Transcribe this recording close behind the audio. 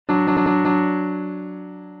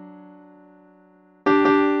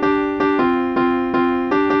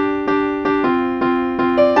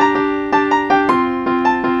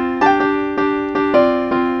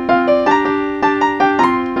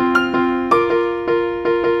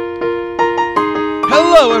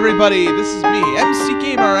Hello everybody, this is me, MC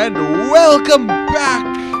Gamer, and welcome back!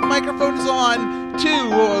 Microphone is on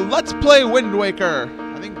to Let's Play Wind Waker.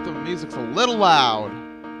 I think the music's a little loud.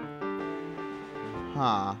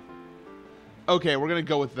 Huh. Okay, we're gonna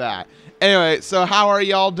go with that. Anyway, so how are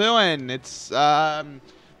y'all doing? It's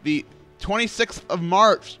the 26th of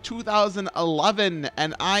March, 2011,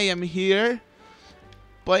 and I am here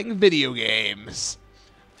playing video games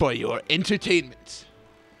for your entertainment.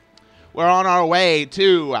 We're on our way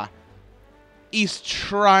to East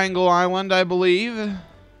Triangle Island, I believe.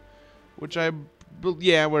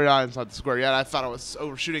 Yeah, we're not inside the square yet. I thought I was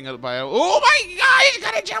overshooting it by oh my god, he's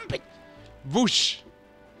gonna jump it! Whoosh!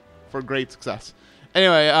 For great success.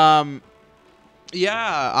 Anyway,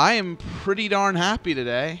 yeah, I am pretty darn happy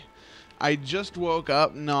today. I just woke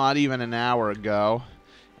up not even an hour ago,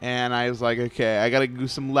 and I was like, okay, I gotta do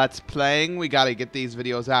some Let's Playing. We gotta get these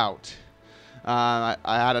videos out. I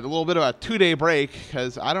had a little bit of a 2-day break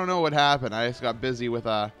because I don't know what happened. I just got busy with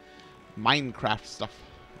Minecraft stuff.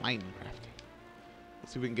 Minecraft.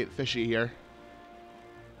 Let's see if we can get fishy here.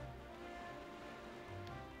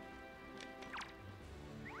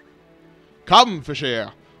 Come, fishy.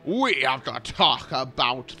 We have to talk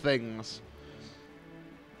about things.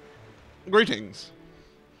 Greetings.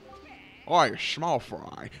 Oi, small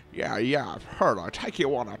fry. Yeah, I've heard. I take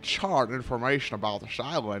you on a chart information about this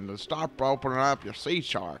island and start opening up your sea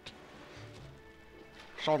chart.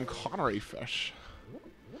 Sean Connery fish.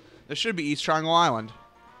 This should be East Triangle Island.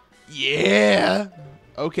 Yeah!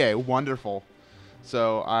 Okay, wonderful.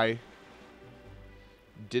 So, I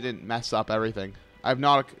didn't mess up everything. I've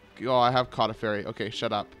not... Oh, I have caught a fairy. Okay,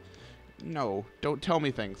 shut up. No, don't tell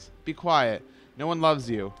me things. Be quiet. No one loves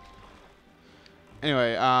you.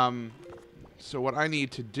 Anyway, so what I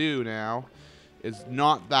need to do now is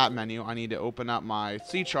not that menu. I need to open up my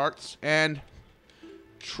sea charts and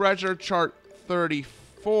treasure chart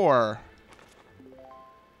 34.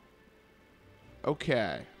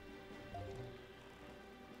 Okay.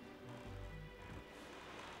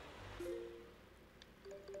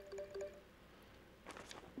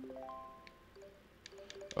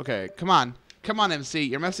 Okay, come on. Come on, MC.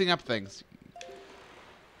 You're messing up things.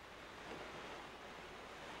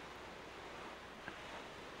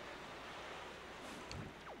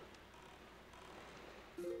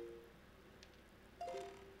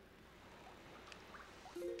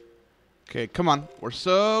 Okay, come on. We're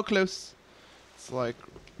so close. It's like...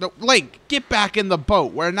 No, Link, get back in the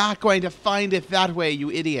boat. We're not going to find it that way, you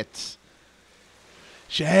idiots.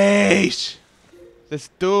 Sheesh. This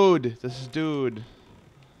dude.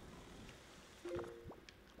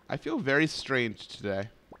 I feel very strange today.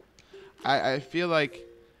 I feel like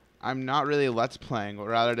I'm not really Let's Playing,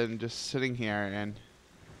 rather than just sitting here and...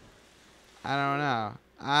 I don't know.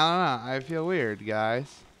 I feel weird,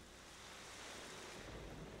 guys.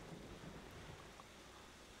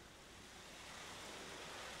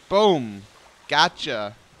 Boom.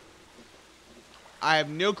 Gotcha. I have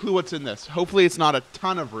no clue what's in this. Hopefully it's not a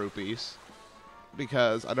ton of rupees,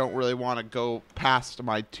 because I don't really want to go past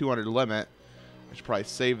my 200 limit. I should probably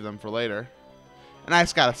save them for later. And I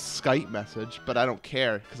just got a Skype message, but I don't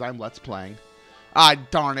care, because I'm Let's Playing. Ah,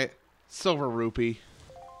 darn it. Silver rupee.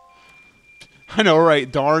 I know,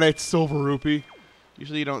 right? Darn it, silver rupee.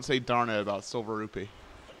 Usually you don't say darn it about silver rupee.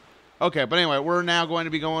 Okay, but anyway, we're now going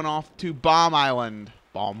to be going off to Bomb Island.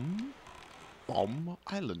 Bomb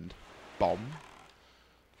Island. Bomb.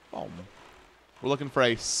 We're looking for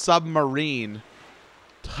a submarine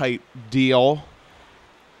type deal.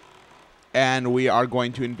 And we are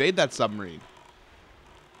going to invade that submarine.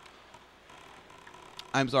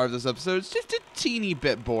 I'm sorry if this episode's just a teeny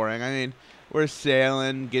bit boring. I mean, we're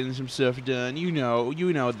sailing, getting some stuff done. You know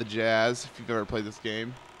the jazz if you've ever played this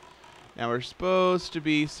game. Now we're supposed to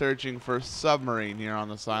be searching for a submarine here on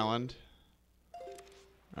this island.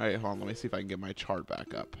 Alright, hold on. Let me see if I can get my chart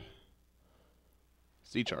back up.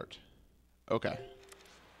 Sea chart. Okay.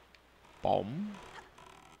 Bomb.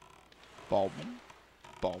 Oh,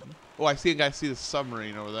 I see a guy see the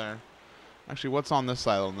submarine over there. Actually, what's on this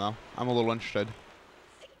island, though? I'm a little interested.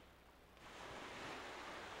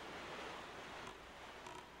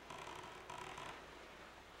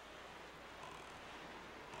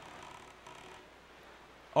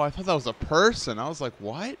 Oh, I thought that was a person. I was like,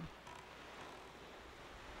 what?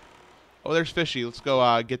 Oh, there's Fishy. Let's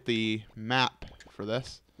go get the map for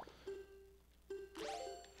this.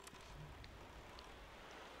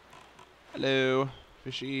 Hello,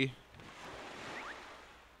 Fishy.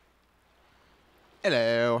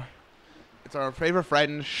 Hello. It's our favorite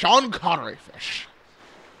friend, Sean Connery Fish.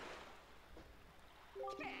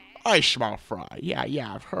 Hi, small fry.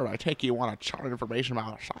 Yeah, I've heard. I take you want to chart information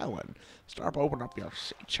about this island. Start opening up your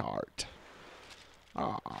sea chart.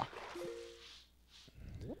 Ah.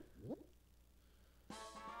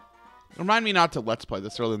 Remind me not to let's play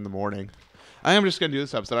this early in the morning. I am just going to do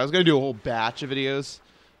this episode. I was going to do a whole batch of videos,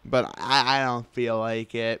 but I don't feel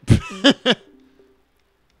like it.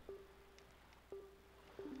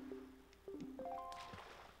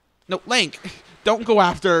 No, Link, don't go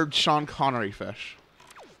after Sean Connery fish.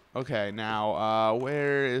 Okay, now,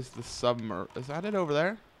 where is the submer... Is that it over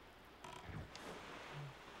there?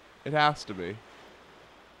 It has to be.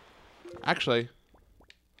 Actually,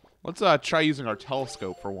 let's try using our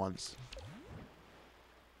telescope for once.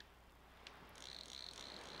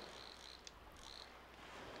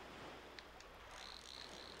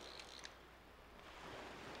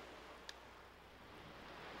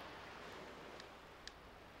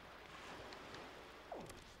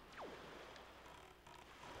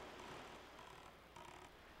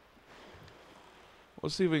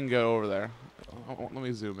 Let's see if we can go over there. Oh, let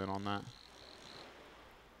me zoom in on that.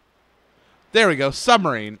 There we go.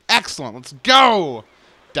 Submarine. Excellent. Let's go.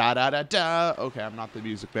 Da da da da. Okay, I'm not the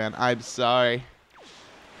music man. I'm sorry.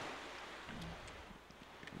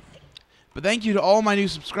 But thank you to all my new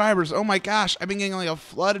subscribers. Oh my gosh, I've been getting like a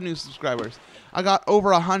flood of new subscribers. I got over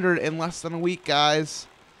 100 in less than a week, guys.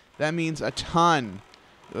 That means a ton.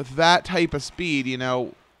 With that type of speed, you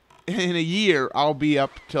know, in a year, I'll be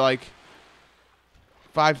up to like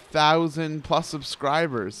 5,000 plus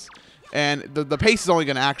subscribers. And the pace is only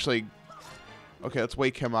going to actually... Okay, let's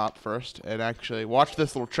wake him up first. And actually, watch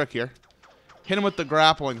this little trick here. Hit him with the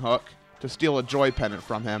grappling hook to steal a joy pendant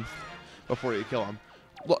from him before you kill him.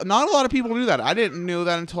 Not a lot of people do that. I didn't know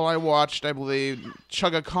that until I watched, I believe,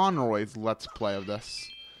 Chugga Conroy's Let's Play of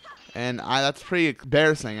this. And that's pretty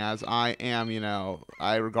embarrassing, as I am, you know,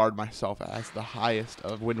 I regard myself as the highest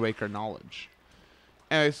of Wind Waker knowledge.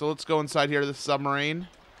 Anyway, so let's go inside here to the submarine,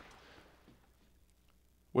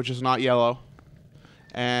 which is not yellow.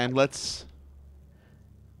 And let's...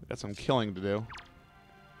 We got some killing to do.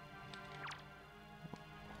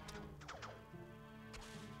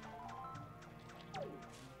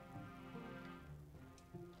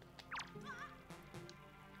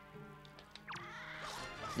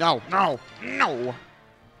 No, no, no!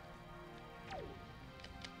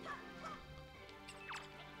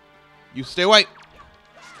 You stay away!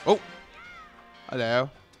 Oh! Hello.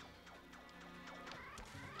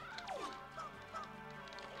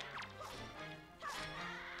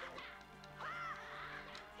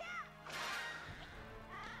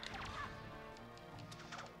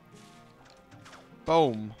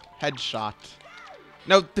 Boom. Headshot.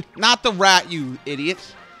 No, not the rat, you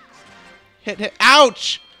idiot. Hit.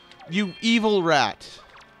 Ouch! You evil rat.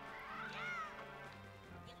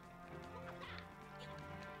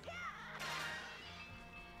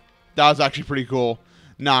 That was actually pretty cool.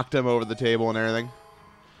 Knocked him over the table and everything.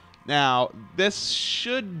 Now, this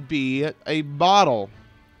should be a bottle.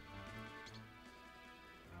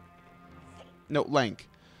 No, Lank.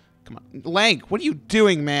 Come on. Lank, what are you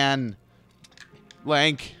doing, man?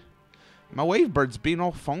 Lank. My wave bird's being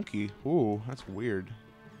all funky. Ooh, that's weird.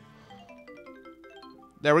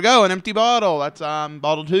 There we go, an empty bottle. That's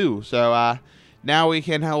bottle 2. So now we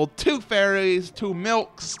can hold 2 fairies, 2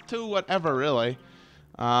 milks, 2 whatever, really.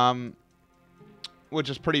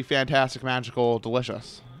 Which is pretty fantastic, magical,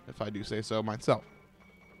 delicious, if I do say so myself.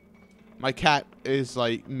 My cat is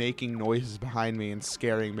like making noises behind me and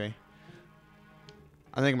scaring me.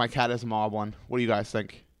 I think my cat is a moblin. What do you guys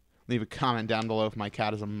think? Leave a comment down below if my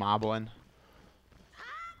cat is a moblin.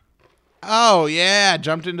 Oh yeah,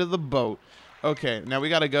 jumped into the boat. Okay, now we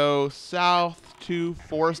gotta go south to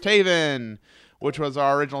Forest Haven, which was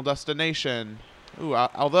our original destination. Ooh,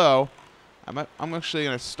 although I'm actually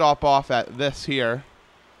gonna stop off at this here.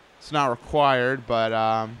 It's not required, but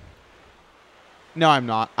no, I'm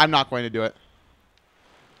not. I'm not going to do it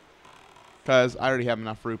because I already have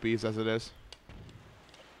enough rupees as it is.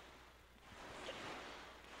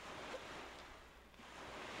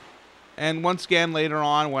 And once again, later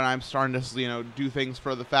on, when I'm starting to, you know, do things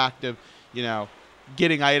for the fact of, you know,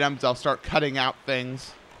 getting items, I'll start cutting out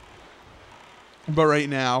things. But right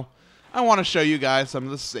now, I want to show you guys some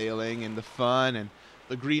of the sailing and the fun and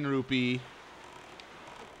the green rupee.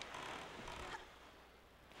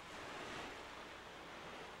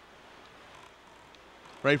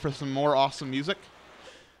 Ready for some more awesome music?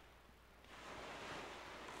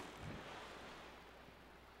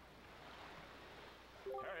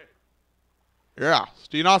 Yes.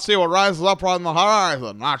 Do you not see what rises up on the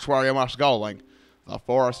horizon? That's where you must go, Link. The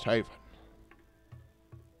Forest Haven.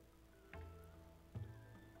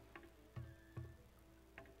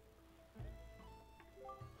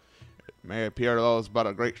 may appear to those but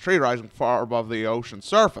a great tree rising far above the ocean's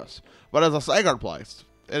surface, but is a sacred place.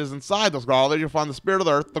 It is inside this grotto that you'll find the spirit of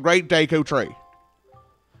the earth, the great Deku tree.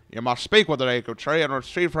 You must speak with the Deku tree and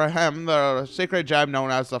retrieve for him the secret gem known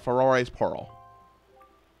as the Farore's Pearl.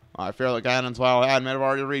 I fear that Ganon's wild hand may have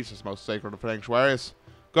already reached this most sacred of sanctuaries.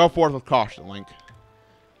 Go forth with caution, Link.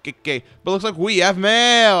 But looks like we have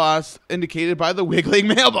mail, as indicated by the wiggling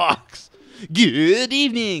mailbox. Good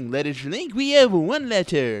evening, letters for Link. We have one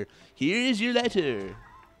letter. Here is your letter.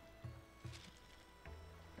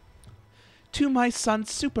 To my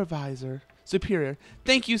son's superior,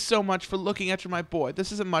 thank you so much for looking after my boy.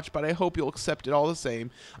 This isn't much, but I hope you'll accept it all the same.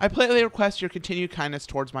 I politely request your continued kindness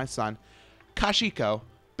towards my son, Kashiko,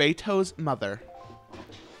 Beito's mother.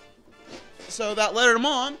 So that letter to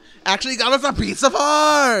Mom actually got us a piece of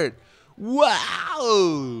art.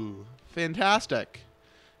 Wow. Fantastic.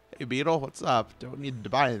 Hey, Beetle, what's up? Don't need to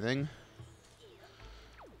buy anything.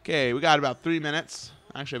 Okay, we got about 3 minutes.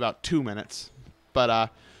 Actually, about 2 minutes. But,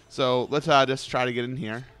 so let's just try to get in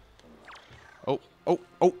here. Oh.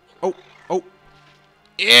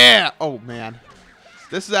 Yeah! Oh, man.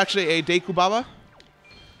 This is actually a Deku Baba.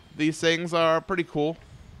 These things are pretty cool.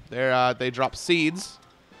 They drop seeds.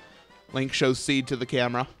 Link shows seed to the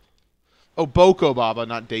camera. Oh, Boko Baba,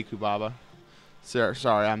 not Deku Baba. Sorry,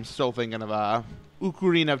 I'm still thinking of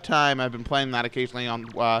Ocarina of Time. I've been playing that occasionally on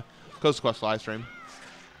Coast Quest livestream.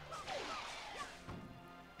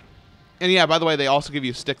 And yeah, by the way, they also give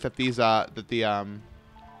you a stick that these the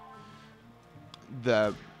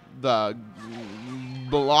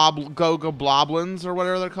bloblins or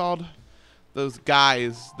whatever they're called. Those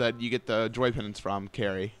guys that you get the joy pennants from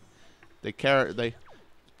carry.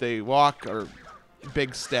 They walk or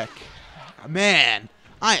big stick. Man,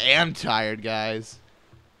 I am tired, guys.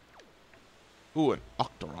 Ooh, an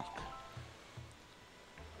Octorok.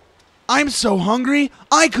 I'm so hungry,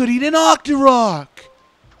 I could eat an Octorok.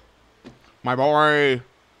 My boy,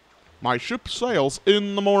 my ship sails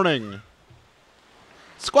in the morning.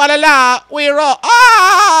 Squalala, we're all...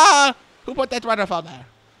 Ah! Who put that waterfall there?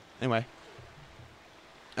 Anyway.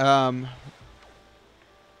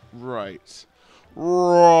 Right.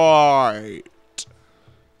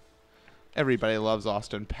 Everybody loves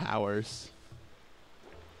Austin Powers.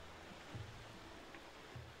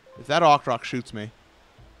 If that Octorok shoots me,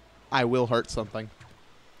 I will hurt something.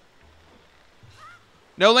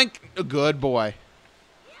 No, Link. Good boy.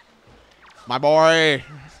 My boy.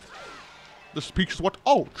 This speaks what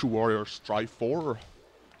all true warriors strive for.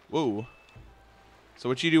 Whoa. So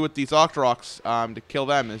what you do with these Octoroks to kill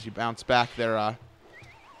them is you bounce back their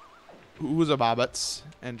Bobbits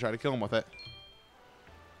and try to kill them with it.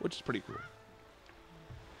 Which is pretty cool.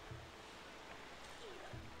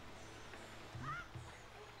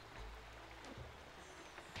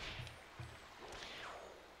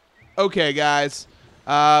 Okay, guys.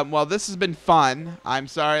 Well, this has been fun. I'm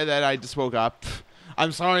sorry that I just woke up.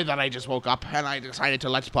 I'm sorry that I just woke up and I decided to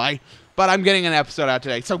let's play. But I'm getting an episode out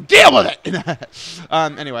today, so deal with it!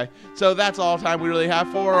 Anyway, so that's all the time we really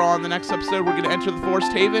have for. On the next episode, we're going to enter the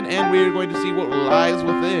Forest Haven, and we're going to see what lies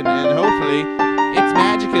within. And hopefully, it's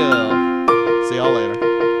magical. See y'all later.